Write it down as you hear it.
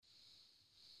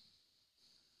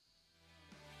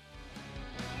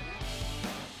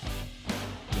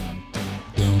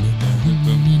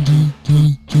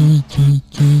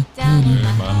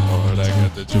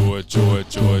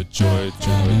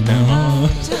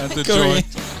got the joy.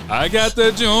 I got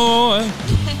the joy.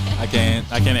 I can't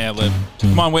ad-lib.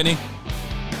 Come on, Whitney.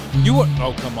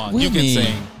 Oh, come on. Whitney. You can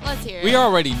sing. Let's hear it. We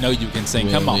already know you can sing.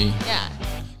 Come on. Really? Yeah.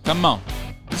 Come on.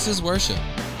 This is worship.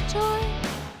 Joy.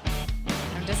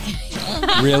 I'm just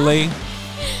kidding. Really?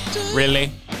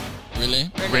 Really?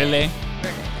 Really? Really?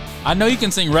 I know you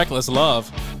can sing Reckless Love.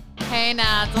 Hey,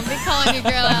 now, don't be calling your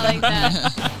girl out like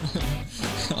that.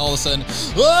 All of a sudden,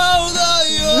 oh,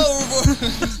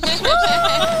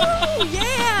 Oh,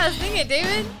 yeah. Sing it,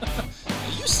 David.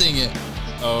 you sing it.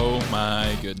 Oh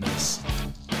my goodness.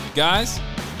 Guys,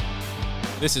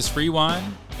 this is Free Wine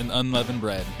and Unleavened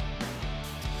Bread.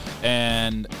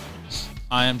 And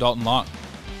I am Dalton Locke.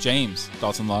 James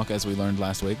Dalton Locke, as we learned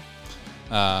last week.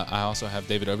 I also have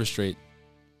David Overstreet.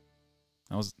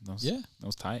 That was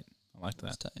tight. I liked that.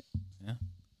 That's tight. Yeah.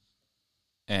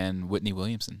 And Whitney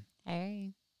Williamson.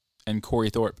 Hey. And Corey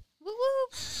Thorpe. Woo woo.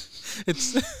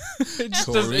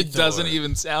 It doesn't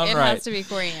even sound It right. has to be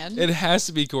Corianne. It has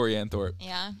to be Corey Ann Thorpe.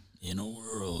 Yeah. In a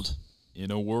world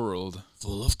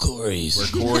Full of Corys, where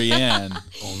Corey Ann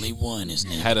only one is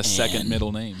named had a Ann. second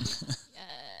middle name.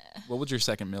 What would your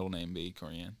second middle name be,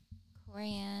 Corey Ann?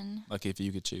 Corianne. Like if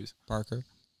you could choose. Parker.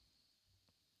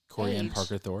 Corey Ann Paige.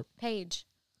 Parker Thorpe. Page.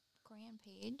 Corianne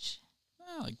Page.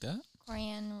 I like that.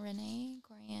 Corianne Renee.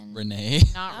 Corianne. Renee.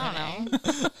 Not I Renee. don't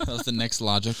know. That was the next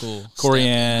logical Corey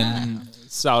step. Ann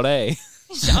Saudet.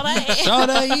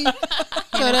 Sade.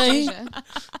 Anastasia.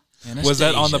 Was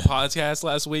that on the Anastasia. podcast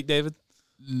last week, David?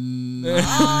 No.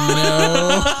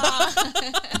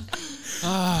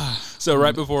 So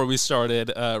right before we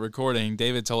started recording,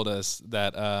 David told us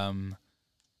that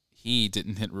he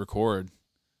didn't hit record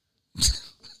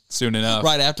soon enough.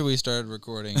 Right after we started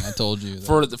recording, I told you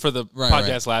that. For the Right,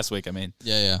 podcast last week, I mean.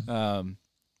 yeah.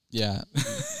 Yeah.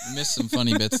 Missed some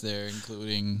funny bits there,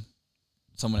 including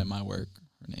someone at my work.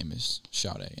 Her name is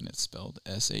Sade, and it's spelled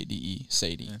S-A-D-E,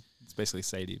 Sadie. Yeah. It's basically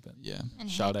Sadie, but Yeah. And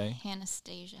Sade.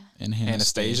 Anastasia. And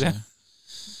Anastasia.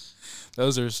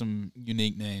 Those are some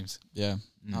unique names. Yeah.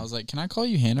 Mm. I was like, can I call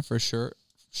you Hannah for short?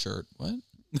 What?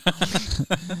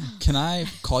 Can I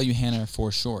call you Hannah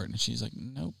for short? And she's like,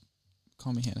 nope.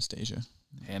 Call me Anastasia.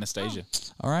 Anastasia.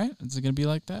 All right. Is it going to be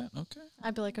like that? Okay.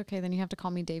 I'd be like, okay, then you have to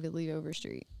call me David Lee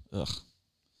Overstreet. Ugh.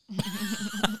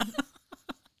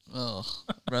 Ugh.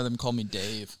 Rather than call me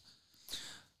Dave.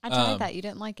 I tried that. You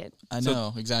didn't like it. I So-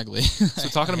 know, exactly. So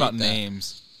talking I about hate that.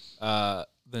 names, the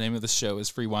name of the show is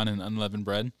Free Wine and Unleavened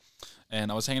Bread. And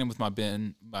I was hanging with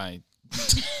I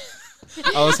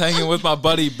was hanging with my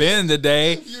buddy Ben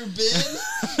today. You're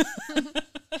Ben?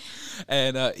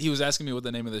 And he was asking me what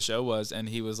the name of the show was, and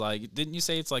he was like, "Didn't you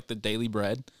say it's like the Daily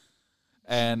Bread?"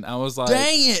 And I was like,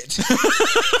 Dang it.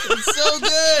 It's so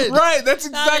good. "Right, that's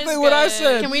exactly what I good.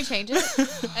 said." Can we change it?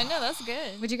 I know, that's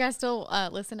good. Would you guys still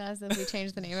listen to us if we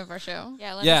change the name of our show?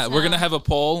 Yeah, let Yeah, us we're know. gonna have a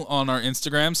poll on our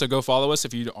Instagram, so go follow us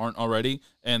if you aren't already,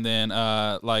 and then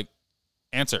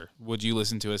answer: would you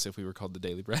listen to us if we were called the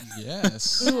Daily Bread?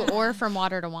 Yes. Ooh, or from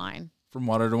water to wine. From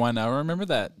water to wine. Now I remember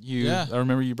that. Yeah. I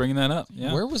remember you bringing that up.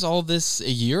 Yeah. Where was all this a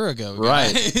year ago?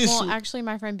 Right. guys? Well, actually,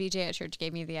 my friend BJ at church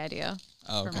gave me the idea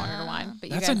Oh, from okay. water to wine. But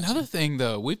That's you guys, another thing,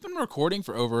 though. We've been recording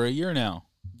for over a year now.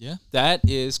 Yeah. That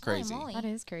is crazy. moly. That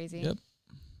is crazy. Yep.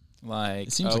 Like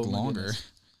It seems like my longer.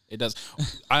 goodness. It does.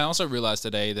 I also realized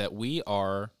today that we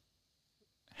are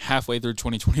halfway through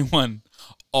 2021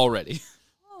 already.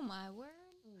 Oh, my word.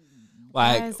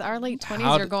 Like, Guys, our late 20s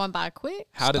how are did- going by quick.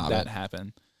 how did Stop that it.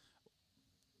 happen?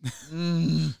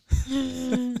 Dang.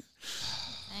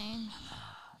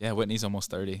 Yeah, Whitney's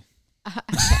almost 30.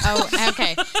 Oh,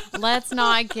 okay. Let's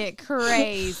not get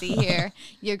crazy here.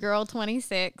 Your girl,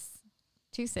 26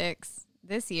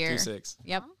 this year. 26.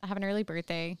 Yep. I have an early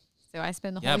birthday. So I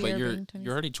spend the Yeah, whole but year you're being 26.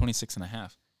 you're already 26 and a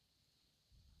half.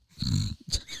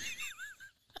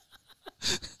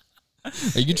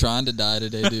 Are you trying to die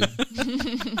today, dude?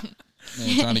 Man,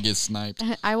 you're trying to get sniped.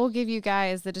 I will give you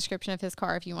guys the description of his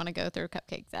car if you want to go throw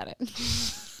cupcakes at it.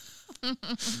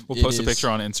 We'll It post a is- picture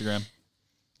on Instagram.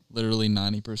 Literally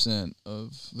 90%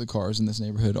 of the cars in this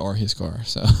neighborhood are his car.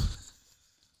 So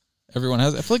everyone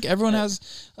has. I feel like everyone has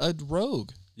a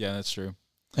Rogue. Yeah, that's true.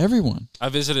 Everyone. I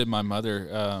visited my mother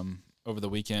over the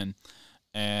weekend,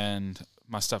 and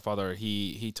my stepfather,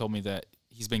 he told me that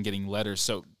he's been getting letters.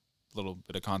 So, a little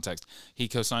bit of context. He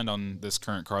co-signed on this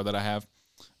current car that I have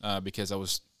because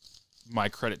my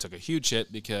credit took a huge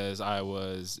hit because I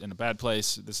was in a bad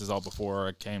place. This is all before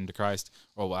I came to Christ.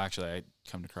 Well, actually, I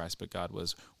come to Christ, but God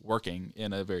was working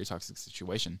in a very toxic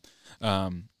situation.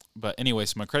 But anyway,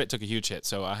 so my credit took a huge hit.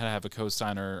 So I had to have a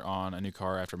co-signer on a new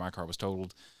car after my car was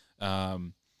totaled.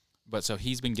 But so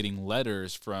he's been getting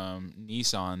letters from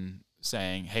Nissan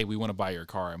saying, "Hey, we want to buy your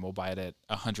car, and we'll buy it at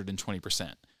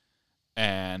 120%."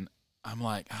 And I'm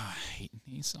like, I hate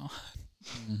Nissan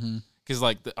because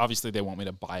like obviously they want me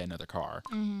to buy another car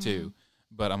too,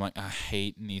 but I'm like, I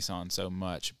hate Nissan so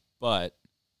much. But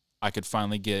I could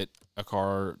finally get a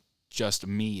car just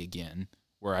me again,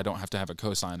 where I don't have to have a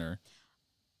cosigner.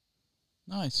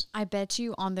 Nice. I bet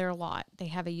you on their lot they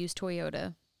have a used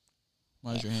Toyota.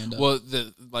 Why's your hand up? Well,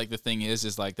 the thing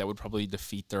is like that would probably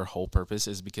defeat their whole purpose,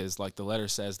 is because like the letter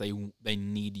says they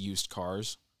need used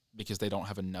cars because they don't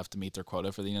have enough to meet their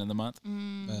quota for the end of the month,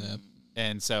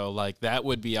 and so like that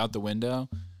would be out the window.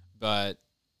 But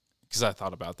because I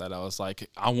thought about that, I was like,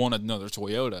 I want another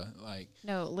Toyota. Like,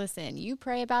 No, listen, you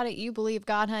pray about it, you believe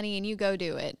God, honey, and you go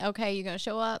do it. Okay, you gonna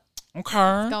show up?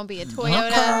 okay. It's gonna be a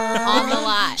Toyota on the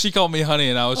lot. She called me honey,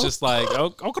 and I was just like,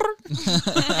 oh, okay.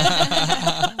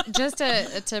 Just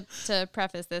to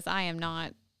preface this, I am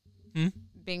not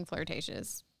being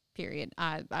flirtatious. Period.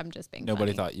 I'm just being.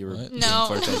 Nobody funny. thought you were What? being No.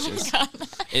 flirtatious.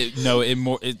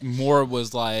 It more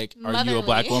was like, are you a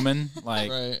black Motherly. woman?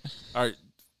 Like, Right.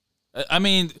 I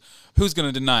mean, who's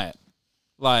gonna deny it?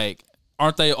 Like,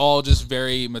 aren't they all just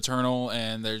very maternal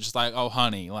and they're just like, oh,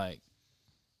 honey, like,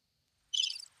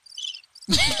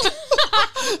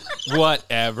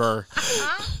 whatever.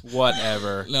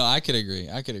 No, I could agree.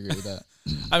 I could agree with that.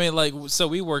 I mean, like, so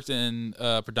we worked in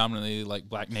predominantly like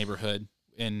black neighborhood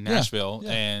in Nashville,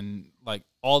 yeah. and like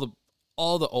all the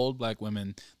old black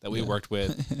women that we worked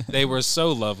with, they were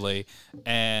so lovely,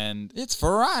 and It's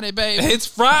Friday, baby. it's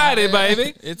Friday,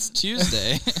 baby. It's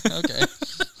Tuesday. Okay.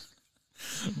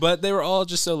 But they were all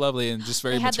just so lovely and just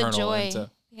very They had the maternal. joy. And so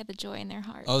They had the joy in their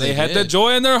heart. Oh, they had the did.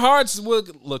 joy in their hearts.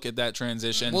 Look at that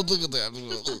transition. Well, look at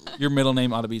that. Your middle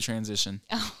name ought to be Transition.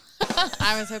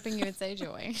 I was hoping you would say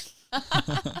Joy.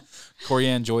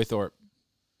 Corianne Joythorpe.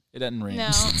 It doesn't ring.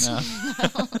 No. So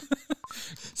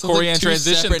Corianne two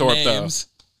Transition separate Thorpe, though. names.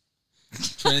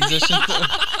 Transition.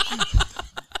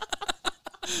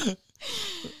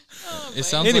 It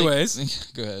sounds. Anyways.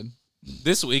 like, go ahead.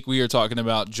 This week we are talking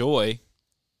about joy,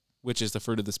 which is the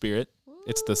fruit of the Spirit.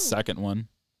 It's the second one,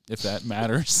 if that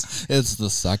matters. It's the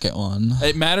second one.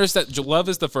 It matters that love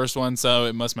is the first one, so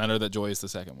it must matter that joy is the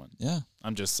second one. Yeah.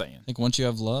 I'm just saying. I think once you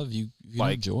have love, you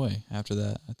Like- have joy after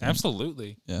that. I think.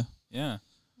 Absolutely. Yeah. Yeah.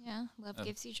 Yeah, love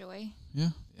gives you joy. Yeah.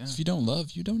 Yeah. If you don't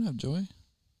love, you don't have joy.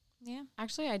 Yeah.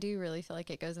 Actually, I do really feel like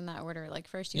it goes in that order. Like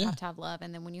first you Yeah. have to have love,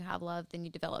 and then when you have love, then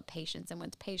you develop patience, and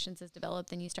once patience is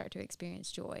developed, then you start to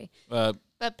experience joy. But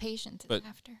patience is But-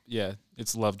 after. Yeah.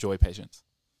 It's love, joy, patience.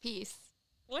 Peace.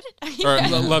 What did Or I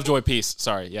love, joy, peace.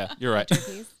 Sorry. Yeah. You're right. Joy,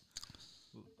 peace.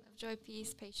 Love, joy,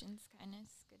 peace, patience,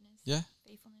 kindness, goodness, Yeah.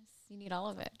 faithfulness, You need all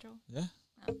of it. control. Yeah.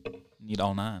 Need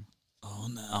all nine. Oh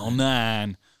no. All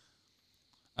nine.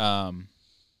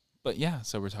 But yeah,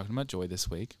 so we're talking about joy this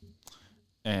week.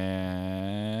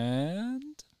 And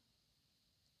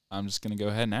I'm just going to go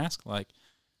ahead and ask, like,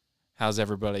 how's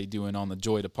everybody doing on the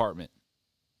joy department?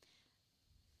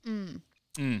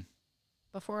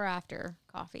 Before or after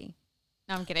coffee?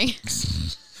 No, I'm kidding.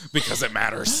 Because it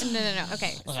matters. No.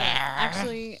 Okay. So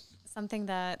actually, something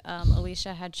that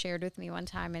Alicia had shared with me one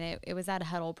time, and it was at a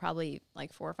huddle probably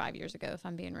like 4 or 5 years ago, if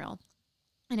I'm being real.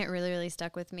 And it really, really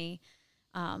stuck with me.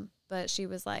 But she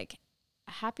was like,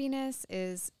 happiness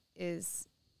is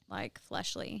like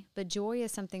fleshly, but joy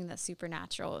is something that's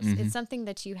supernatural. It's something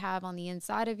that you have on the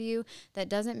inside of you that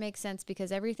doesn't make sense because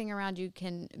everything around you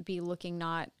can be looking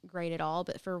not great at all.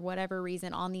 But for whatever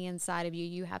reason, on the inside of you,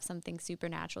 you have something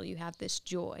supernatural. You have this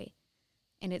joy,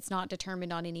 and it's not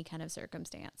determined on any kind of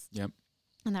circumstance. Yep.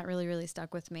 And that really, really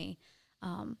stuck with me.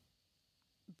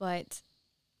 But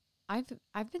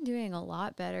I've been doing a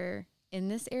lot better in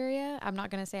this area. I'm not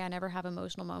going to say I never have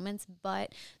emotional moments,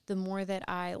 but the more that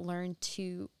I learn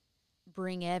to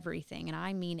bring everything, and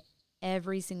I mean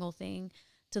every single thing,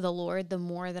 to the Lord, the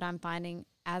more that I'm finding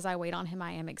as I wait on Him,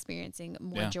 I am experiencing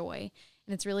more joy.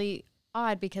 And it's really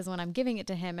odd because when I'm giving it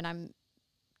to Him and I'm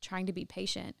trying to be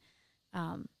patient,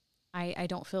 I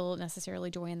don't feel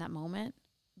necessarily joy in that moment.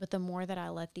 But the more that I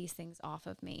let these things off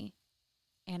of me,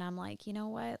 and I'm like, you know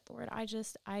what, Lord, I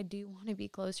do want to be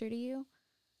closer to you.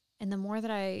 And the more that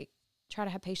I try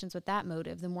to have patience with that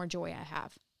motive, the more joy I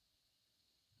have.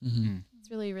 Mm-hmm.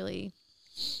 It's really, really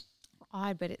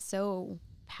odd, but it's so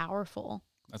powerful.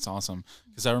 That's awesome.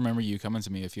 Because I remember you coming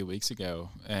to me a few weeks ago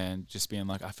and just being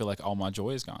like, I feel like all my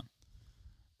joy is gone.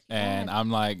 And I'm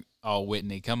like, oh,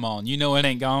 Whitney, come on. You know it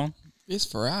ain't gone. It's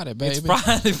Friday, baby. It's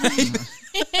Friday, baby.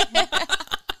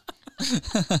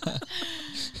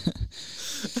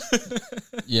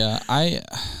 Yeah, I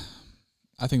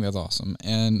think that's awesome.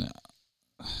 And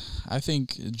I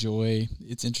think joy,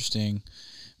 it's interesting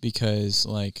because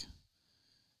like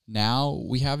now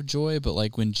we have joy, but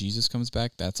like when Jesus comes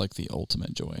back, that's like the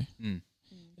ultimate joy. Mm.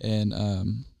 And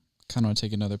kind of want to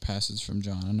take another passage from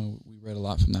John. I know we read a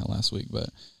lot from that last week, but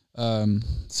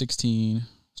 16,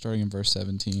 starting in verse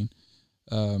 17,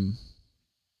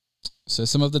 says,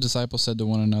 some of the disciples said to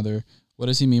one another, what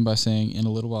does he mean by saying, in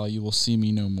a little while you will see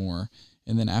me no more,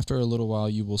 and then after a little while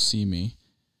you will see me?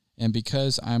 And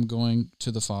because I am going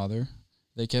to the Father,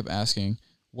 they kept asking,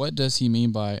 what does he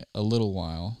mean by a little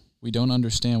while? We don't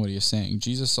understand what he is saying.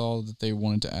 Jesus saw that they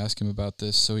wanted to ask him about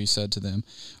this, so he said to them,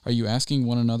 are you asking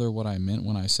one another what I meant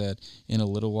when I said, in a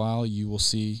little while you will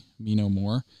see me no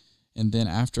more, and then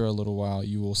after a little while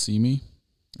you will see me?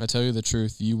 I tell you the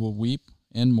truth, you will weep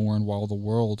and mourn while the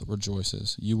world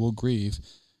rejoices. You will grieve,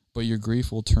 but your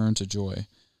grief will turn to joy.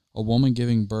 A woman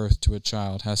giving birth to a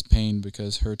child has pain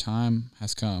because her time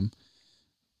has come,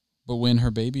 but when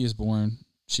her baby is born,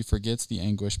 she forgets the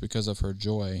anguish because of her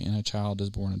joy, and a child is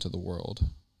born into the world.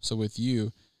 So with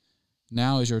you,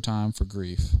 now is your time for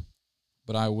grief,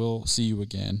 but I will see you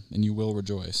again, and you will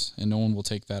rejoice, and no one will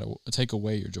take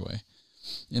away your joy.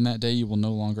 In that day you will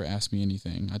no longer ask me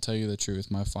anything. I tell you the truth,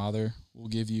 my Father will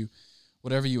give you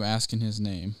whatever you ask in his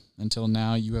name. Until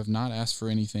now you have not asked for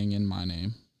anything in my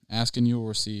name. Ask and you will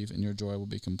receive, and your joy will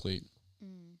be complete.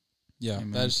 Mm. Yeah,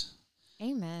 Amen. that's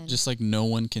Amen. just like no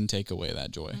one can take away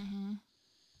that joy. Mm-hmm.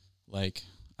 Like,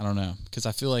 I don't know, because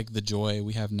I feel like the joy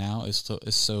we have now is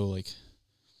so like,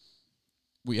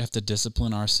 we have to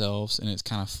discipline ourselves, and it's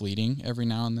kind of fleeting every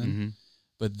now and then. Mm-hmm.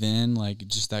 But then, like,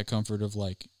 just that comfort of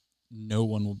like, no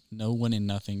one and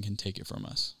nothing can take it from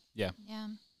us. Yeah.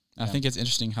 I think it's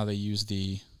interesting how they use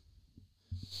the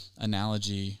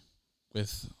analogy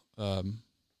with the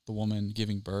woman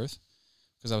giving birth,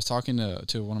 because I was talking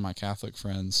to one of my Catholic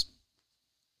friends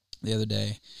the other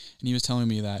day, and he was telling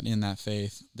me that in that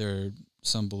faith, there's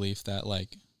some belief that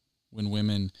like when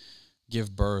women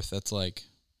give birth, that's like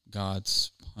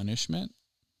God's punishment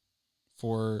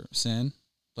for sin,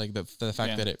 like the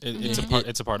fact that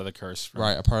it's a part of the curse, from,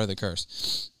 right, a part of the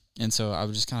curse. And so I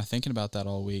was just kind of thinking about that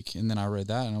all week, and then I read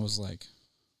that, and I was like,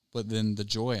 but then the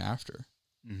joy after,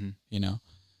 Mm-hmm. you know.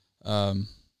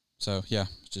 So yeah,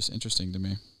 it's just interesting to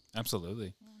me.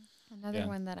 Absolutely. Another Yeah.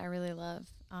 one that I really love,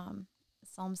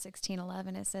 Psalm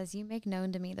 16:11. It says, "You make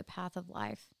known to me the path of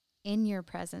life. In your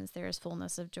presence there is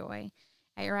fullness of joy.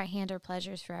 At your right hand are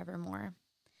pleasures forevermore."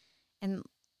 And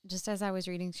just as I was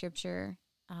reading scripture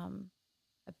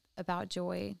about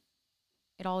joy,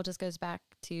 it all just goes back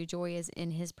to joy is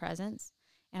in his presence.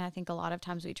 And I think a lot of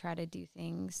times we try to do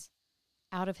things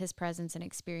out of his presence and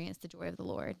experience the joy of the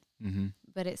Lord. Mm-hmm.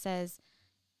 But it says,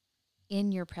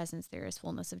 in your presence there is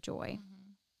fullness of joy.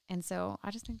 Mm-hmm. And so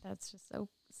I just think that's just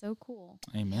so cool.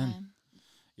 Amen.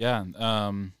 Yeah.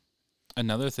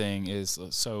 Another thing is,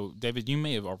 so David, you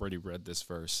may have already read this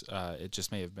verse. It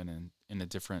just may have been in a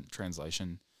different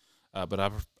translation. But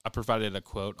I provided a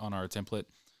quote on our template,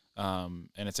 and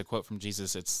it's a quote from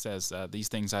Jesus. It says, "These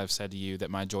things I have said to you,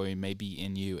 that my joy may be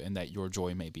in you, and that your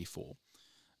joy may be full."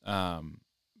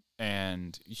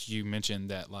 And you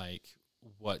mentioned that like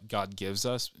what God gives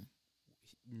us,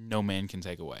 no man can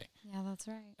take away. Yeah, that's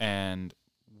right. And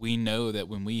we know that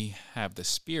when we have the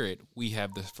Spirit, we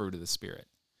have the fruit of the Spirit.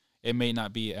 It may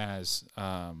not be as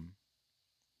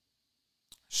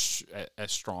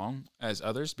strong as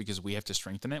others because we have to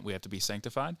strengthen it. We have to be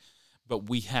sanctified. But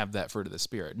we have that fruit of the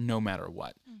Spirit no matter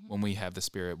what, when we have the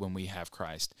Spirit, when we have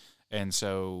Christ. And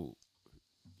so,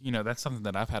 you know, that's something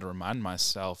that I've had to remind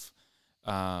myself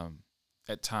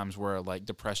at times where, like,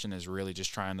 depression is really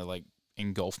just trying to, like,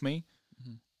 engulf me.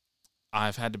 Mm-hmm.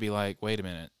 I've had to be like, wait a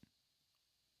minute.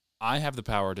 I have the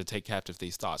power to take captive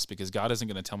these thoughts because God isn't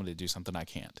going to tell me to do something I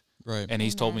can't. Right. And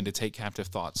he's told me Amen. to take captive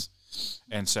thoughts.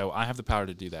 And so I have the power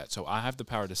to do that. So I have the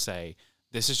power to say,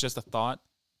 this is just a thought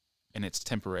and it's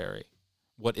temporary.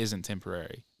 What isn't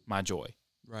temporary? My joy.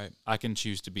 Right. I can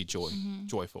choose to be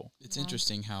joyful. It's Yeah.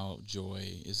 interesting how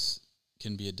joy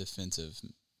can be a defensive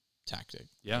tactic.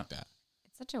 Yeah. Like that.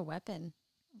 It's such a weapon.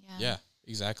 Yeah,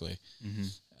 exactly.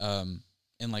 Mm-hmm.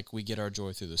 And like we get our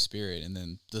joy through the Spirit, and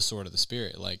then the sword of the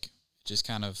Spirit, like just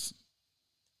kind of,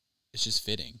 it's just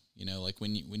fitting, you know, like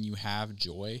when you have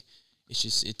joy,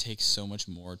 it takes so much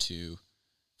more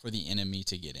for the enemy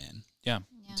to get in. Yeah.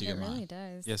 To It your really mind.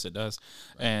 does. Yes, it does.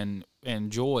 Right.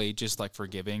 And joy, just like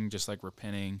forgiving, just like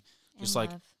repenting, just And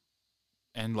like love.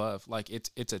 and love, like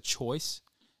it's a choice,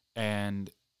 and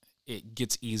it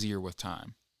gets easier with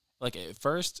time. Like at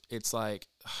first, it's like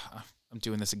I'm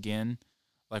doing this again.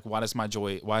 Like why is my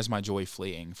joy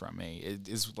fleeing from me? It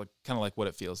is like kind of like what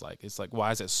it feels like. It's like,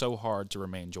 why is it so hard to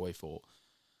remain joyful?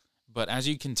 But as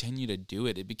you continue to do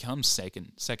it, it becomes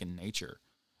second nature.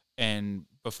 And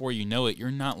before you know it,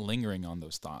 you're not lingering on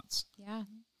those thoughts. Yeah.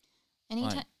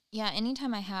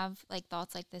 Anytime I have like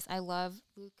thoughts like this, I love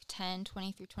Luke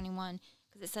 10:20-21,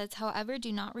 because it says, "However,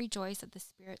 do not rejoice that the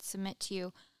spirits submit to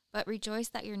you, but rejoice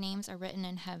that your names are written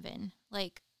in heaven."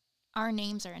 Like, our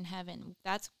names are in heaven.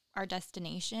 That's our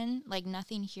destination. Like,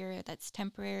 nothing here that's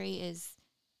temporary is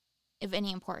of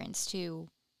any importance to,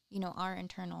 our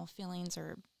internal feelings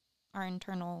or our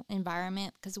internal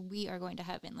environment, because we are going to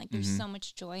heaven. Like, there's so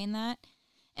much joy in that.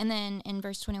 And then in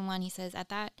verse 21, he says, "At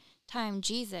that time,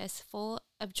 Jesus, full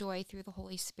of joy through the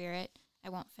Holy Spirit," I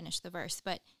won't finish the verse,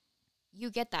 but you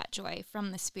get that joy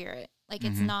from the Spirit. Like,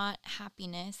 it's not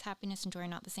happiness. Happiness and joy are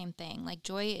not the same thing. Like,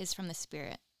 joy is from the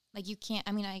Spirit. Like, you can't,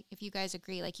 if you guys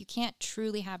agree, like, you can't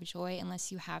truly have joy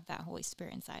unless you have that Holy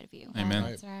Spirit inside of you. Amen.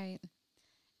 That's right.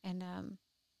 And,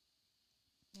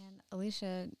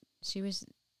 Alicia,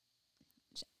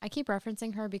 I keep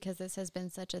referencing her because this has been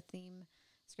such a theme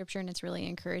scripture, and it's really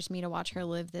encouraged me to watch her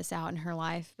live this out in her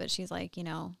life. But she's like,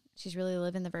 she's really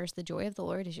living the verse, "The joy of the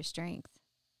Lord is your strength."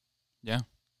 Yeah.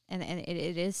 And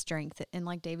it is strength. And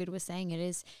like David was saying, it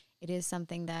is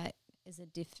something that is a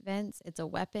defense. It's a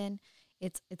weapon.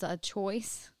 It's a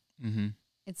choice. Mm-hmm.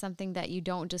 It's something that you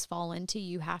don't just fall into.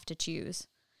 You have to choose.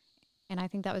 And I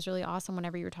think that was really awesome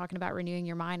whenever you were talking about renewing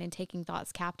your mind and taking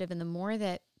thoughts captive. And the more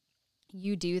that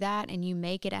you do that and you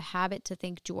make it a habit to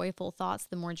think joyful thoughts,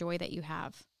 the more joy that you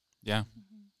have. Yeah.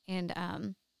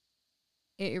 And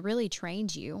it really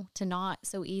trains you to not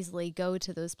so easily go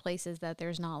to those places that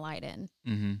there's not light in.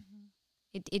 Mm-hmm.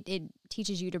 It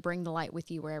teaches you to bring the light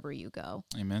with you wherever you go.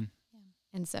 Amen.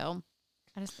 And so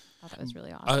I just thought that was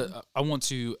really awesome. I want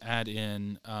to add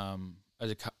in a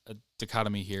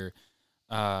dichotomy here.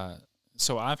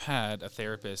 So I've had a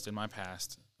therapist in my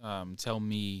past tell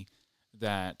me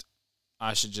that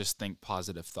I should just think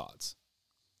positive thoughts,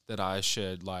 that I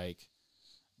should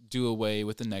do away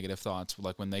with the negative thoughts.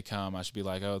 Like, when they come, I should be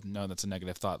like, "Oh no, that's a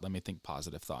negative thought. Let me think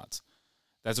positive thoughts."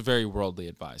 That's a very worldly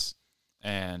advice.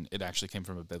 And it actually came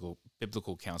from a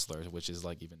biblical counselor, which is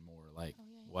even more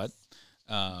what?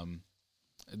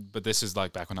 But this is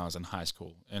back when I was in high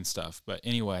school and stuff. But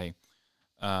anyway,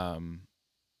 so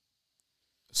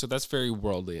that's very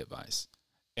worldly advice.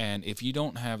 And if you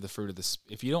don't have the fruit of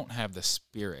if you don't have the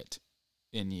Spirit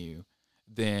in you,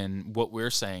 then what we're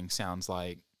saying sounds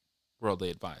like worldly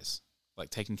advice, like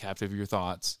taking captive your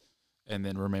thoughts and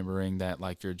then remembering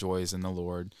that your joy is in the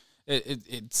Lord.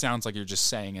 It sounds like you're just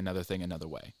saying another thing another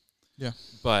way. Yeah.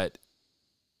 But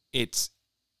it's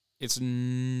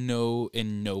in no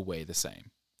way the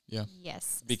same. Yeah.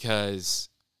 Yes. Because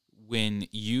when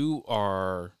you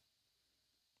are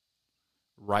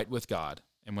right with God,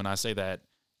 and when I say that,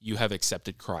 you have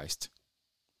accepted Christ,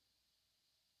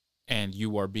 and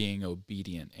you are being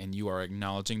obedient, and you are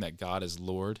acknowledging that God is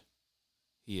Lord,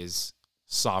 He is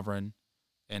sovereign,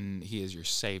 and He is your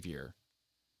Savior,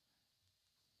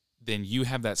 then you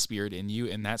have that Spirit in you,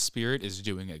 and that Spirit is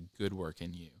doing a good work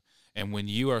in you. And when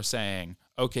you are saying,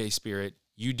 "Okay, Spirit,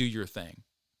 you do your thing,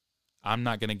 I'm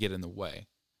not going to get in the way,"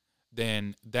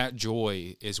 then that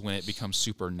joy is when it becomes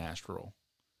supernatural.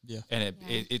 Yeah. And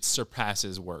it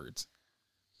surpasses words.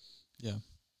 Yeah.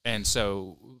 And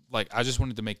so, I just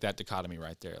wanted to make that dichotomy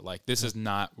right there. This is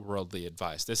not worldly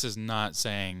advice. This is not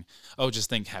saying, "Oh, just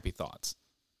think happy thoughts."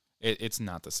 It's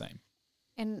not the same.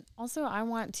 And also, I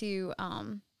want to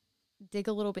dig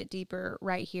a little bit deeper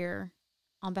right here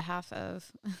on behalf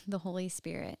of the Holy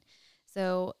Spirit.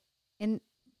 So,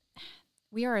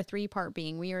 we are a 3-part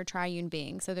being. We are a triune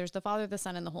being. So there's the Father, the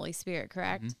Son, and the Holy Spirit,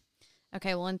 correct? Mm-hmm.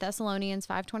 Okay, well, in Thessalonians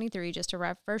 5:23, just to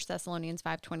 1 Thessalonians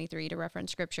 5:23 to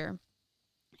reference Scripture,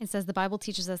 it says the Bible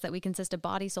teaches us that we consist of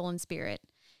body, soul, and spirit.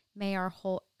 May your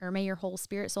whole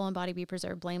spirit, soul, and body be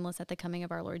preserved blameless at the coming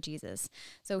of our Lord Jesus.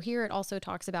 So here it also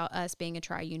talks about us being a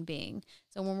triune being.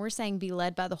 So when we're saying be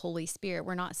led by the Holy Spirit,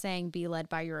 we're not saying be led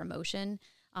by your emotion.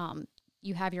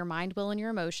 You have your mind, will, and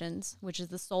your emotions, which is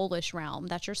the soulish realm.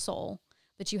 That's your soul.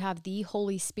 But you have the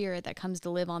Holy Spirit that comes to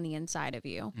live on the inside of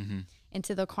you. Mm-hmm. And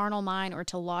to the carnal mind or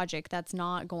to logic, that's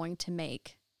not going to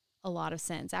make a lot of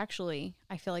sense. Actually,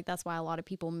 I feel like that's why a lot of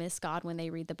people miss God when they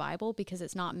read the Bible, because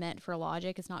it's not meant for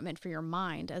logic. It's not meant for your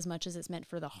mind as much as it's meant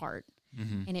for the heart.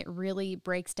 Mm-hmm. And it really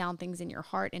breaks down things in your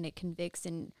heart, and it convicts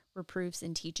and reproves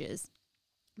and teaches.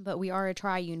 But we are a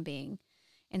triune being.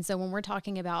 And so when we're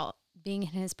talking about being in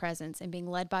His presence and being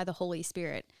led by the Holy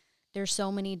Spirit, there's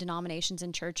so many denominations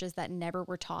and churches that never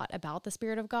were taught about the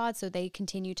Spirit of God, so they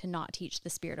continue to not teach the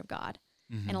Spirit of God.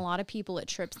 Mm-hmm. And a lot of people, it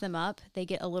trips them up. They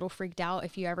get a little freaked out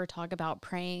if you ever talk about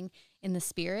praying in the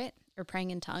Spirit or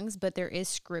praying in tongues, but there is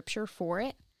scripture for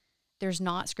it. there's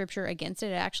not scripture against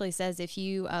it. It actually says if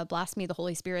you blaspheme the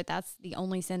Holy Spirit, that's the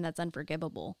only sin that's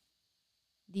unforgivable.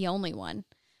 The only one.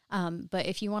 But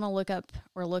if you want to look up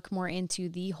or look more into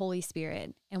the Holy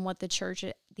Spirit and what the church,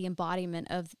 the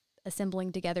embodiment of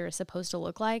assembling together is supposed to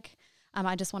look like,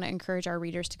 I just want to encourage our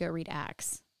readers to go read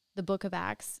Acts, the book of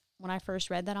Acts. When I first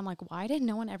read that, I'm like, why did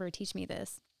no one ever teach me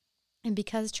this? And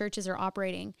because churches are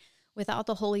operating without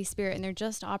the Holy Spirit and they're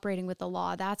just operating with the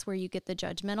law, that's where you get the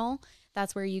judgmental.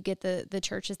 That's where you get the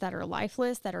churches that are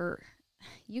lifeless,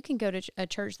 you can go to a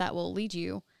church that will lead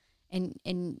you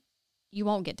and you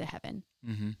won't get to heaven.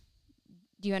 Mm-hmm.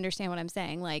 Do you understand what I'm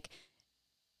saying? Like,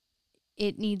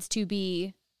 it needs to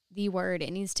be the word.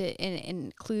 It needs to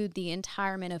include the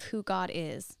entirement of who God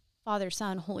is, Father,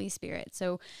 Son, Holy Spirit.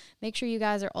 So make sure you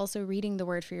guys are also reading the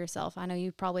word for yourself. I know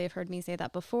you probably have heard me say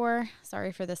that before.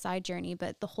 Sorry for the side journey,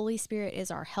 but the Holy Spirit is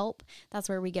our help. That's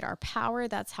where we get our power.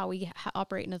 That's how we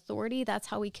operate in authority. That's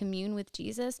how we commune with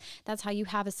Jesus. That's how you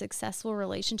have a successful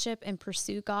relationship and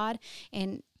pursue God,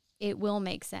 and it will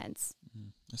make sense.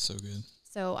 That's so good.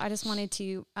 So I just wanted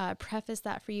to preface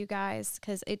that for you guys,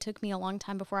 because it took me a long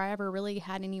time before I ever really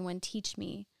had anyone teach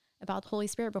me about the Holy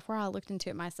Spirit before I looked into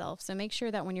it myself. So make sure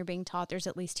that when you're being taught, there's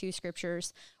at least 2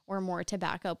 scriptures or more to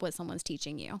back up what someone's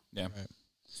teaching you. Yeah. Right.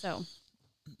 So.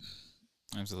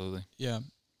 Absolutely. Yeah,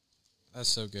 that's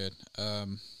so good.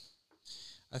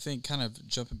 I think kind of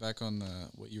jumping back on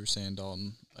what you were saying,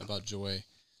 Dalton, about joy,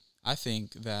 I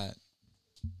think that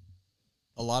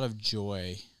a lot of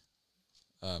joy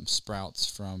sprouts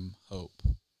from hope.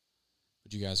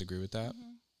 Would you guys agree with that?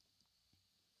 Mm-hmm.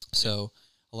 So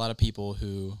a lot of people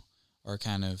who are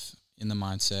kind of in the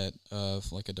mindset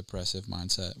of like a depressive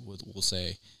mindset will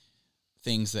say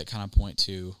things that kind of point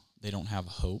to they don't have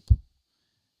hope.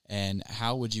 And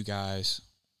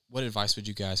what advice would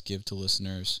you guys give to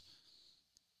listeners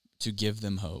to give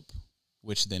them hope,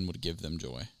 which then would give them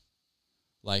joy?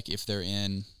 Like if they're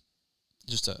in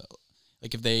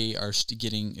if they are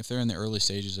if they're in the early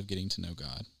stages of getting to know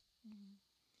God,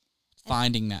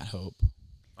 finding that hope.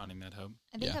 Finding that hope.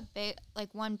 I think Yeah.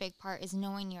 one big part is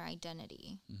knowing your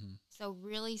identity. Mm-hmm. So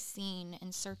really seeing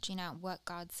and searching out what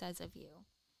God says of you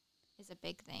is a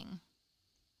big thing.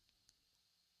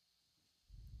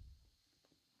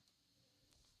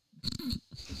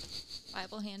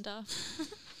 Bible handoff.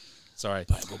 Sorry.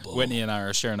 Bible bowl. Whitney and I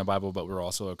are sharing a Bible, but we're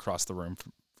also across the room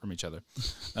from each other.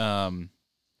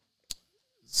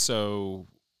 So,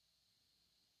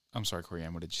 I'm sorry,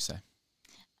 Corianne, what did you say?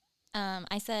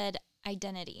 I said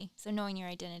identity. So knowing your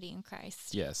identity in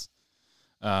Christ. Yes.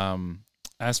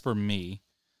 As for me,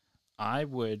 I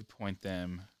would point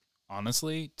them,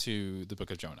 honestly, to the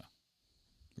book of Jonah.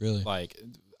 Really? Like,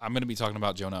 I'm going to be talking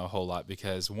about Jonah a whole lot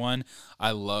because, one,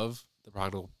 I love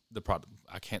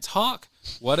I can't talk.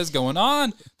 What is going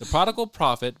on? The Prodigal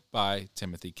Prophet by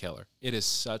Timothy Keller. It is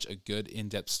such a good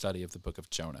in-depth study of the book of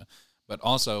Jonah. But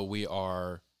also, we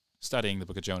are studying the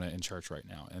book of Jonah in church right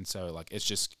now. And so, like,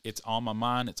 it's on my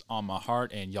mind, it's on my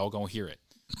heart, and y'all gonna hear it.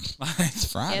 It's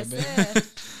Friday, Yes,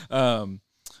 baby.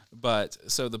 But,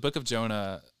 so the book of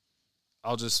Jonah,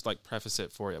 I'll just, like, preface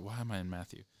it for you. Why am I in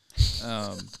Matthew?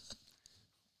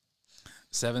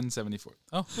 7:74.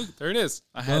 Oh, look, there it is.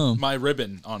 I had Boom. my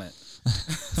ribbon on it.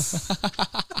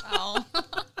 Wow.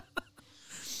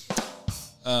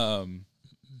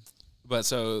 But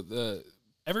so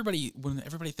when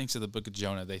everybody thinks of the book of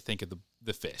Jonah, they think of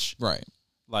the fish, Right.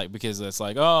 like because it's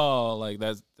like, oh, like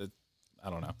that's I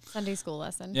don't know. Sunday school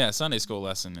lesson. Yeah, Sunday school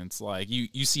lesson. It's like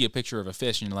you see a picture of a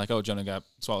fish and you're like, oh, Jonah got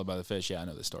swallowed by the fish. Yeah, I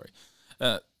know this story.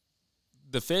 The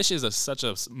fish is such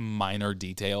a minor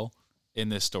detail in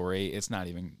this story. It's not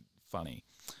even funny.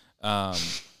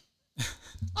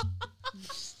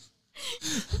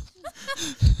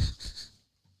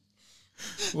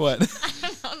 What?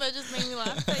 I don't know, that just made me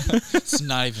laugh. It's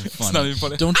not even funny. It's not even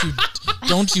funny.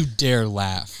 Don't you dare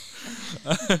laugh.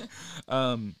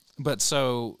 But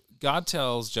so God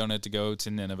tells Jonah to go to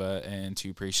Nineveh and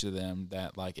to preach to them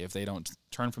that, like, if they don't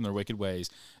turn from their wicked ways,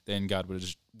 then God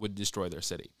would destroy their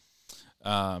city.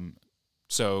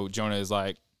 So Jonah is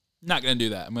like, not going to do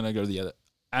that. I'm going to go to the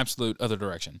absolute other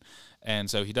direction. And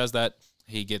so he does that.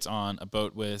 He gets on a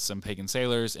boat with some pagan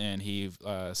sailors and he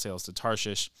sails to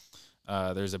Tarshish.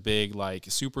 There's a big, like,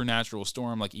 supernatural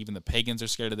storm. Like, even the pagans are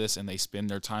scared of this, and they spend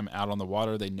their time out on the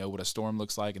water. They know what a storm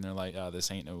looks like, and they're like,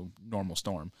 this ain't no normal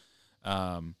storm.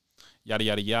 Yada,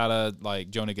 yada, yada. Like,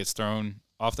 Jonah gets thrown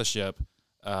off the ship,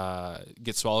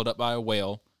 gets swallowed up by a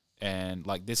whale, and,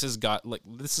 like, this is God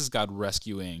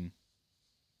rescuing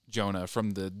Jonah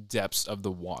from the depths of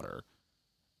the water.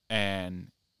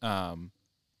 And where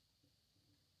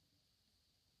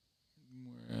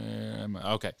am am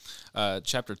I? Okay.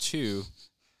 Chapter 2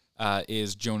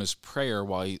 is Jonah's prayer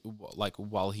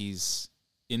while he's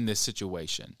in this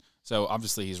situation. So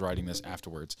obviously he's writing this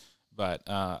afterwards, but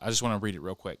I just want to read it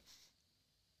real quick.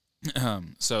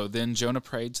 So then Jonah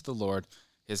prayed to the Lord,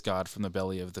 his God, from the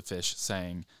belly of the fish,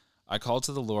 saying, I called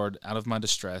to the Lord out of my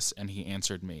distress, and he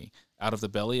answered me. Out of the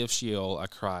belly of Sheol I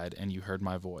cried, and you heard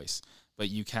my voice. But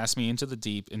you cast me into the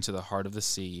deep, into the heart of the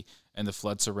sea, and the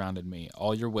flood surrounded me.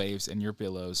 All your waves and your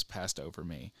billows passed over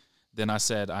me. Then I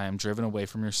said, I am driven away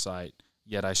from your sight,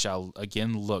 yet I shall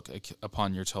again look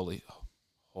upon your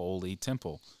holy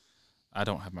temple. I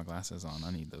don't have my glasses on.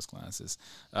 I need those glasses.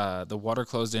 The water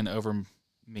closed in over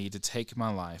me to take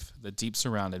my life. The deep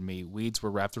surrounded me. Weeds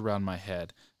were wrapped around my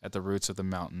head at the roots of the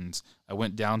mountains. I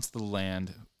went down to the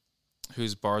land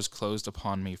whose bars closed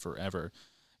upon me forever.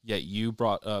 Yet you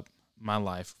brought up my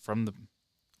life from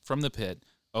the pit,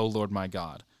 O Lord my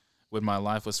God. When my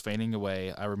life was fading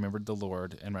away, I remembered the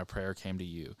Lord, and my prayer came to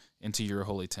you, into your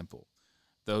holy temple.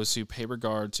 Those who pay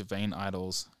regard to vain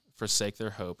idols forsake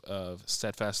their hope of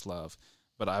steadfast love.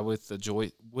 But I, with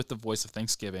the voice of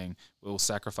thanksgiving, will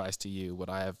sacrifice to you what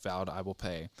I have vowed I will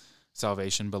pay.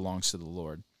 Salvation belongs to the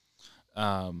Lord.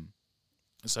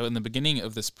 So in the beginning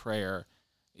of this prayer,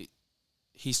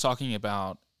 he's talking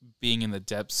about being in the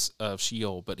depths of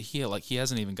Sheol, but he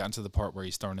hasn't even gotten to the part where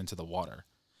he's thrown into the water.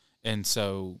 And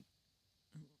so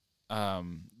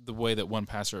the way that one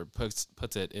pastor puts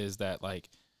it is that, like,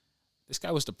 this guy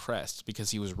was depressed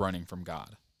because he was running from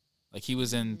God. Like, he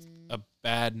was in a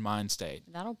bad mind state.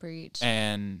 That'll preach.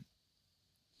 And,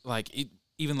 like,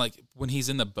 even, like, when he's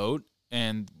in the boat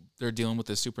and they're dealing with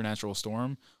this supernatural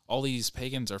storm, all these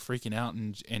pagans are freaking out,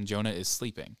 and Jonah is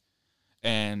sleeping.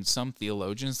 And some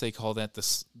theologians, they call that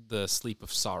the sleep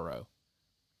of sorrow.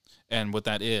 And what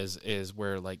that is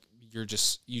where, like, you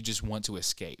just want to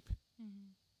escape. Mm-hmm.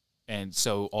 And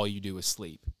so all you do is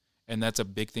sleep. And that's a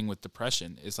big thing with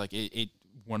depression. It's like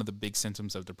one of the big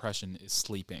symptoms of depression is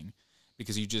sleeping,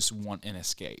 because you just want an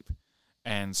escape.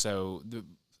 And so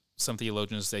some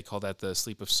theologians, they call that the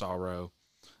sleep of sorrow.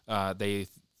 They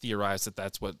theorize that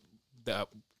that's what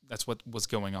was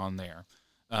going on there.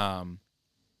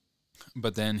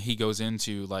 But then he goes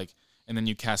into, like, and then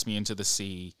you cast me into the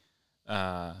sea,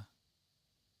 and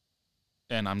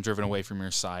I'm driven away from your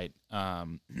sight.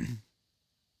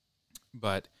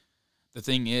 But the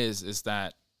thing is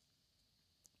that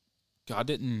God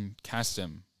didn't cast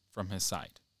him from his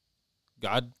sight.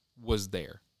 God was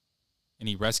there, and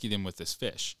he rescued him with this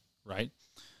fish, right?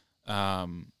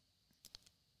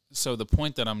 So the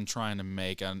point that I'm trying to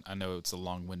make, I know it's a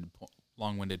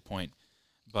long-winded point,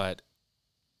 but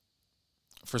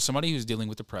for somebody who's dealing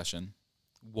with depression,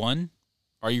 one,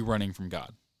 are you running from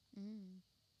God?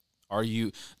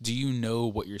 Do you know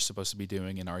what you're supposed to be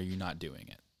doing, and are you not doing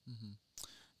it? Mm-hmm.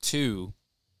 Two,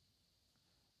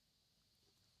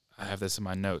 I have this in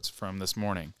my notes from this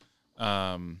morning.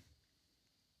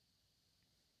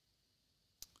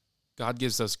 God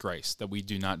gives us grace that we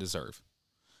do not deserve.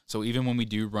 So even when we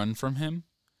do run from him,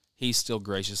 he's still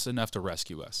gracious enough to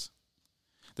rescue us.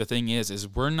 The thing is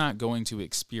we're not going to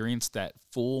experience that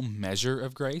full measure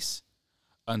of grace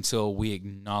until we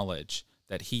acknowledge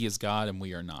that he is God and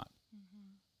we are not.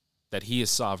 Mm-hmm. That he is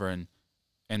sovereign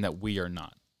and that we are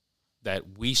not.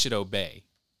 That we should obey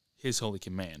his holy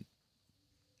command.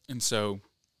 And so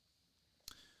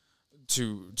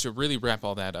to really wrap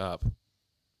all that up,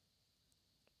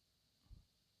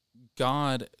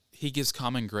 God, he gives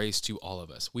common grace to all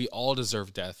of us. We all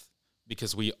deserve death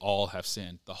because we all have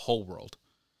sinned, the whole world.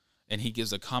 And he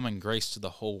gives a common grace to the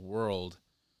whole world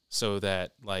so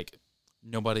that, like,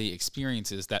 nobody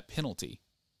experiences that penalty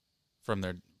from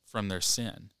their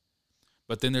sin.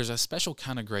 But then there's a special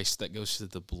kind of grace that goes to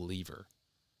the believer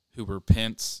who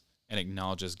repents and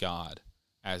acknowledges God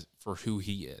as for who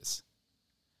he is.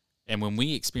 And when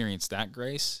we experience that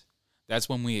grace, that's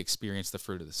when we experience the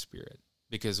fruit of the Spirit,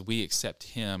 because we accept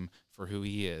him for who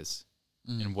he is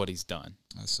and what he's done.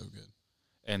 That's so good.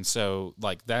 And so,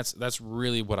 like, that's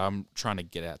really what I'm trying to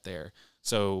get at there.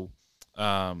 So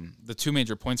the two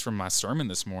major points from my sermon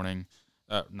this morning,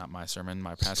 not my sermon,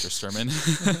 my pastor's sermon,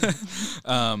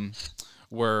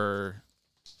 were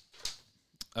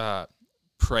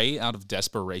pray out of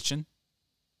desperation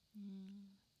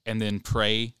and then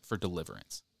pray for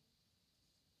deliverance.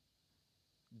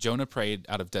 Jonah prayed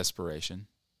out of desperation,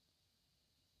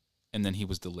 and then he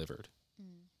was delivered.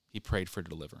 He prayed for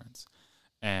deliverance.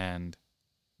 And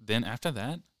then after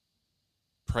that,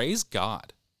 praise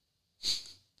God.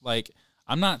 Like,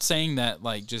 I'm not saying that,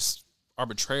 like, just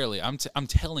arbitrarily. I'm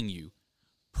telling you,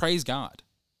 praise God.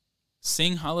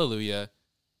 Sing hallelujah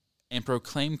and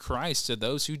proclaim Christ to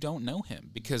those who don't know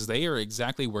him, because they are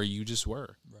exactly where you just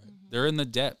were. Right. They're in the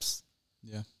depths.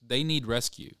 Yeah. They need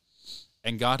rescue.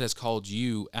 And God has called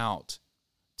you out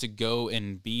to go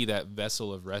and be that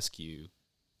vessel of rescue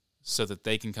so that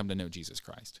they can come to know Jesus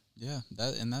Christ. Yeah,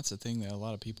 that's the thing that a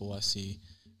lot of people I see,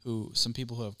 some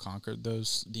people who have conquered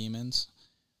those demons,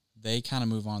 they kind of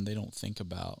move on. They don't think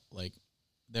about, like,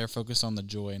 they're focused on the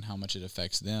joy and how much it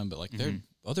affects them, but like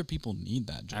other people need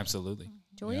that joy. Absolutely.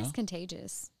 Joy is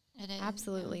contagious. It is.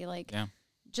 Absolutely. Like, Yeah.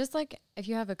 just like if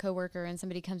you have a coworker and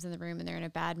somebody comes in the room and they're in a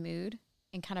bad mood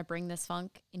and kind of bring this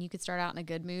funk, and you could start out in a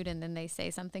good mood and then they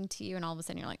say something to you and all of a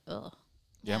sudden you're like, ugh.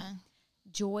 Yep. Yeah.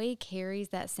 Joy carries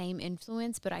that same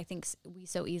influence, but I think we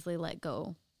so easily let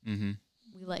go. Mm-hmm.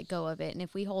 We let go of it. And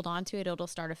if we hold on to it, it'll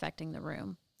start affecting the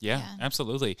room. Yeah, Yeah.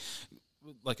 absolutely.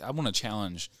 Like, I want to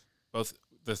challenge both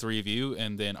the three of you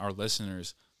and then our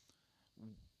listeners.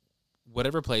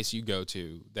 Whatever place you go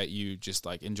to that you just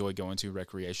like enjoy going to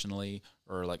recreationally,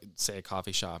 or like say a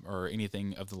coffee shop or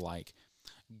anything of the like,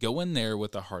 go in there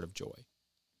with a heart of joy.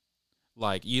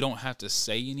 Like, you don't have to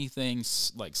say anything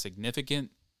like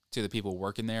significant to the people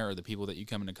working there or the people that you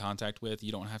come into contact with.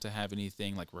 You don't have to have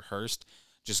anything like rehearsed.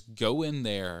 Just go in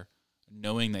there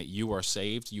knowing that you are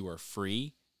saved, you are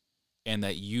free, and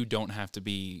that you don't have to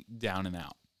be down and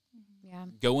out. Yeah.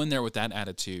 Go in there with that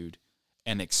attitude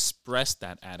and express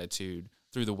that attitude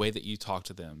through the way that you talk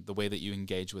to them, the way that you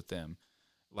engage with them.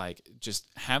 Like, just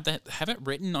have it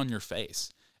written on your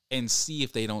face and see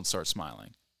if they don't start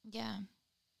smiling. Yeah.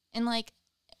 And like,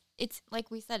 it's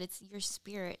like we said, it's your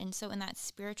spirit. And so in that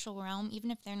spiritual realm, even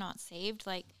if they're not saved,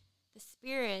 like the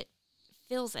spirit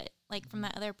feels it, like from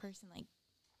that other person. Like,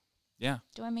 Yeah.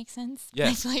 do I make sense? Yeah.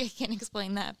 I feel like I can't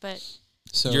explain that, but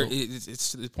So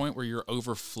it's to the point where you're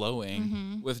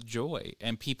overflowing with joy,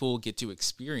 and people get to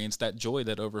experience that joy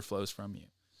that overflows from you.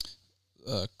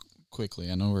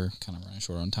 quickly, I know we're kind of running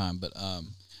short on time, but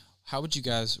how would you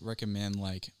guys recommend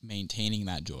like maintaining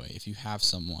that joy if you have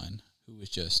someone who is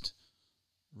just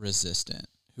resistant,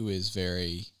 who is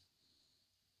very,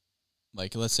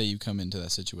 like, let's say you come into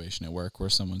that situation at work where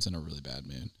someone's in a really bad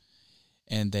mood,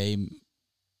 and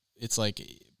it's like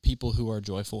people who are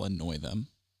joyful annoy them.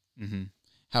 Mm-hmm.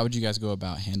 How would you guys go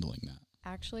about handling that?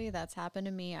 Actually, that's happened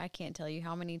to me. I can't tell you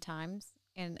how many times.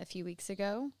 And a few weeks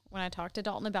ago, when I talked to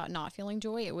Dalton about not feeling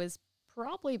joy, it was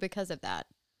probably because of that.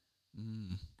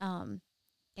 People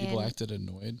and acted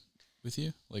annoyed with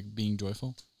you, like being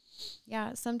joyful?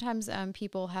 yeah, sometimes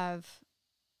people have.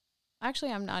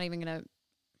 Actually, I'm not even gonna.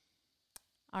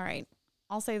 All right,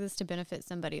 I'll say this to benefit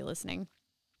somebody listening.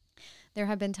 There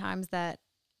have been times that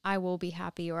I will be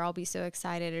happy, or I'll be so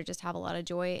excited, or just have a lot of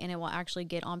joy, and it will actually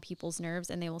get on people's nerves,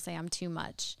 and they will say I'm too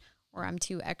much, or I'm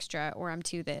too extra, or I'm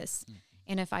too this.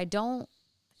 And if I don't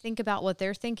think about what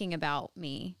they're thinking about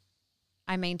me,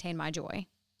 I maintain my joy.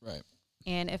 Right.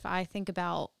 And if I think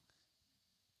about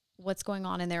what's going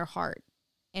on in their heart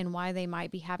and why they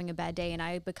might be having a bad day, and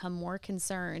I become more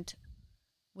concerned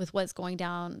with what's going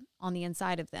down on the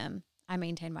inside of them, I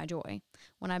maintain my joy.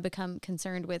 When I become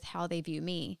concerned with how they view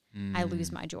me, I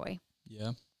lose my joy.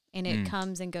 Yeah. And it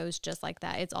comes and goes just like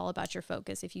that. It's all about your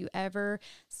focus. If you ever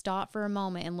stop for a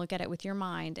moment and look at it with your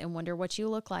mind and wonder what you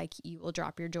look like, you will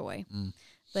drop your joy.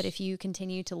 But if you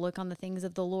continue to look on the things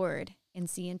of the Lord and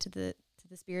see into the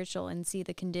spiritual and see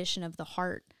the condition of the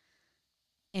heart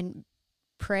and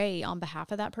pray on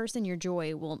behalf of that person, your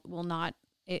joy will not,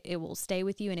 it will stay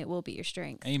with you, and it will be your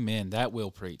strength. Amen. That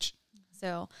will preach.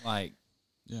 So Like,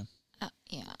 yeah.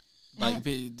 like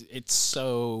it's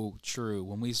so true.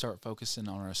 When we start focusing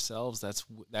on ourselves,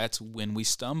 that's when we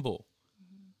stumble.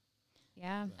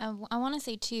 yeah, I want to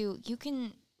say too, you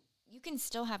can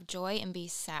still have joy and be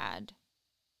sad.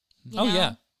 You Oh, know?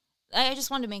 yeah. I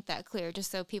just wanted to make that clear, just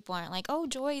so people aren't like, "Oh,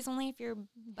 joy is only if you're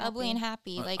bubbly and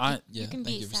happy." Like you can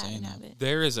be thank you for sad saying and that. have it.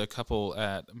 There is a couple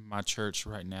at my church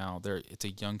right now. It's a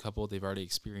young couple. They've already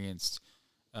experienced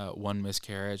one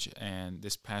miscarriage, and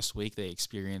this past week they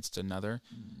experienced another.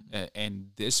 And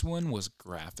this one was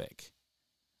graphic.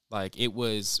 Like, it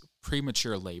was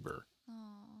premature labor.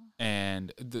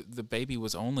 And the baby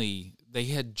was they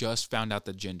had just found out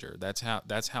the gender.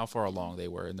 That's how far along they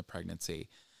were in the pregnancy.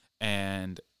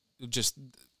 And just,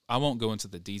 I won't go into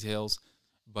the details,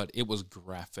 but it was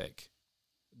graphic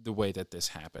the way that this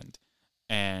happened.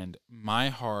 And my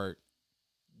heart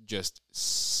just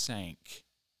sank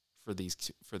for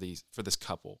this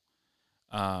couple.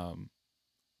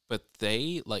 But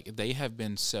they have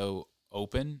been so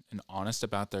open and honest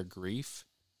about their grief,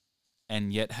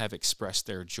 and yet have expressed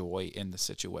their joy in the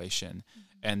situation.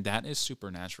 And that is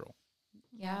supernatural.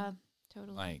 yeah.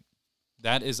 Totally. Like,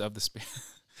 that is of the spirit.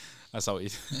 I saw what you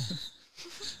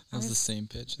That was the same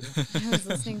pitch. There. I was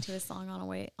listening to a song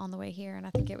on the way here, and I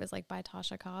think it was like by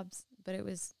Tasha Cobbs, but it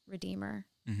was Redeemer.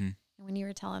 Mm-hmm. And when you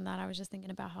were telling that, I was just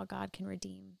thinking about how God can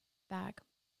redeem back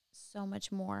so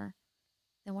much more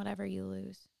than whatever you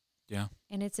lose. Yeah.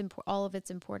 And it's all of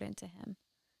it's important to him.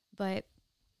 But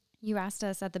you asked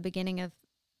us at the beginning of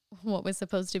what was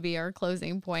supposed to be our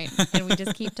closing point, and we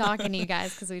just keep talking to you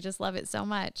guys because we just love it so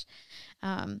much.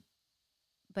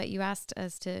 But you asked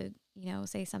us to,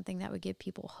 say something that would give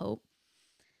people hope,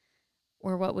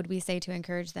 or what would we say to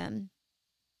encourage them?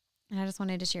 And I just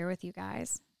wanted to share with you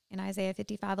guys. In Isaiah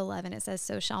 55:11, it says,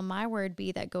 "So shall my word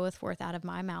be that goeth forth out of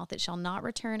my mouth. It shall not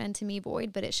return unto me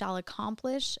void, but it shall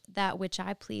accomplish that which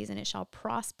I please, and it shall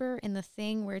prosper in the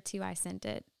thing whereto I sent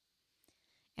it."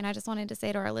 And I just wanted to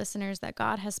say to our listeners that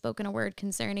God has spoken a word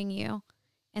concerning you,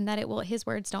 and that his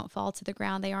words don't fall to the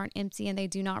ground. They aren't empty, and they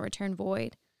do not return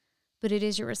void. But it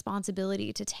is your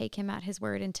responsibility to take him at his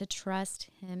word and to trust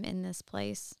him in this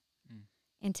place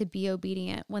and to be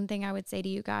obedient. One thing I would say to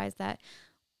you guys that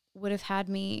would have had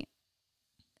me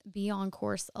be on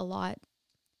course a lot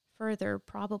further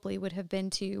probably would have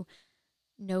been to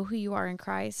know who you are in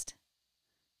Christ,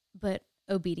 but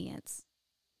obedience.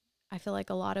 I feel like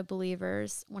a lot of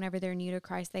believers, whenever they're new to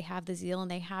Christ, they have the zeal and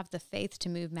they have the faith to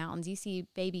move mountains. You see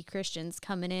baby Christians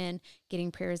coming in, getting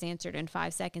prayers answered in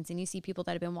 5 seconds, and you see people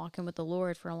that have been walking with the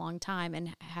Lord for a long time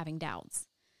and having doubts.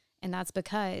 And that's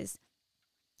because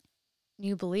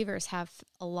new believers have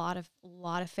a lot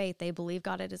of faith. They believe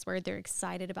God at his word. They're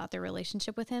excited about their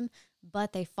relationship with him,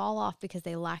 but they fall off because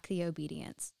they lack the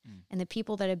obedience. And the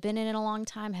people that have been in it a long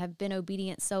time have been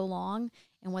obedient so long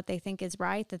in what they think is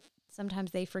right that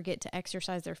sometimes they forget to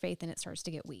exercise their faith and it starts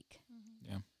to get weak.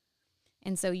 Yeah.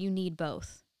 And so you need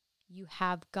both. You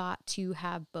have got to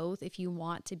have both if you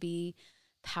want to be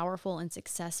powerful and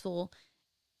successful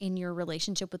in your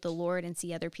relationship with the Lord and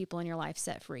see other people in your life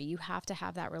set free. You have to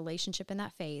have that relationship and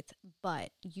that faith,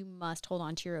 but you must hold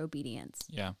on to your obedience.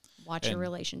 Yeah. Watch your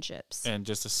relationships. And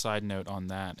just a side note on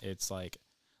that, it's like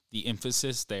the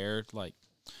emphasis there, like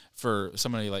for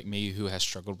somebody like me who has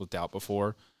struggled with doubt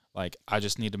before, like I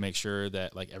just need to make sure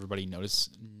that like everybody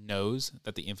knows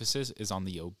that the emphasis is on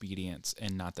the obedience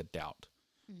and not the doubt.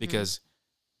 Mm-hmm. Because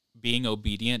being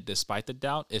obedient despite the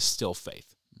doubt is still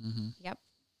faith. Mm-hmm. Yep.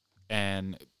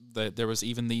 And there was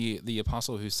even the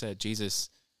apostle who said, "Jesus,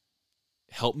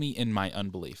 help me in my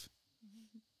unbelief."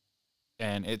 Mm-hmm.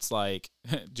 And it's like,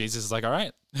 Jesus is like, "All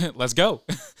right, let's go."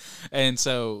 And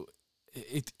so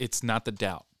it's not the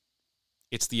doubt.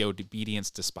 It's the obedience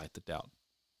despite the doubt.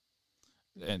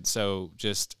 And so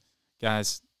just,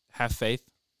 guys, have faith,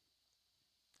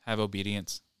 have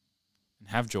obedience, and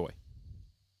have joy.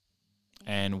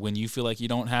 And when you feel like you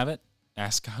don't have it,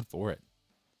 ask God for it.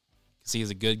 Because he is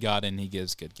a good God and he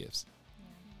gives good gifts.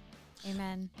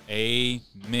 Amen.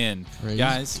 Amen. Praise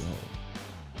guys,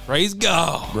 God. Praise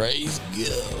God. Praise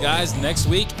God. Guys, next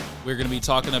week, we're going to be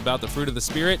talking about the fruit of the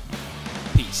Spirit.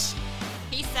 Peace.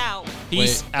 Peace out.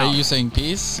 Peace Wait, out. Are you saying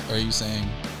peace or are you saying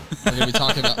we're going to be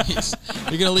talking about peace?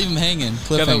 You're going to leave him hanging.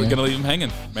 We're Cliffhanger. going to leave him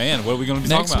hanging. Man, what are we going to be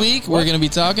Next talking about? week, we're going to be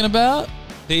talking about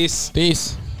Peace.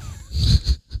 peace.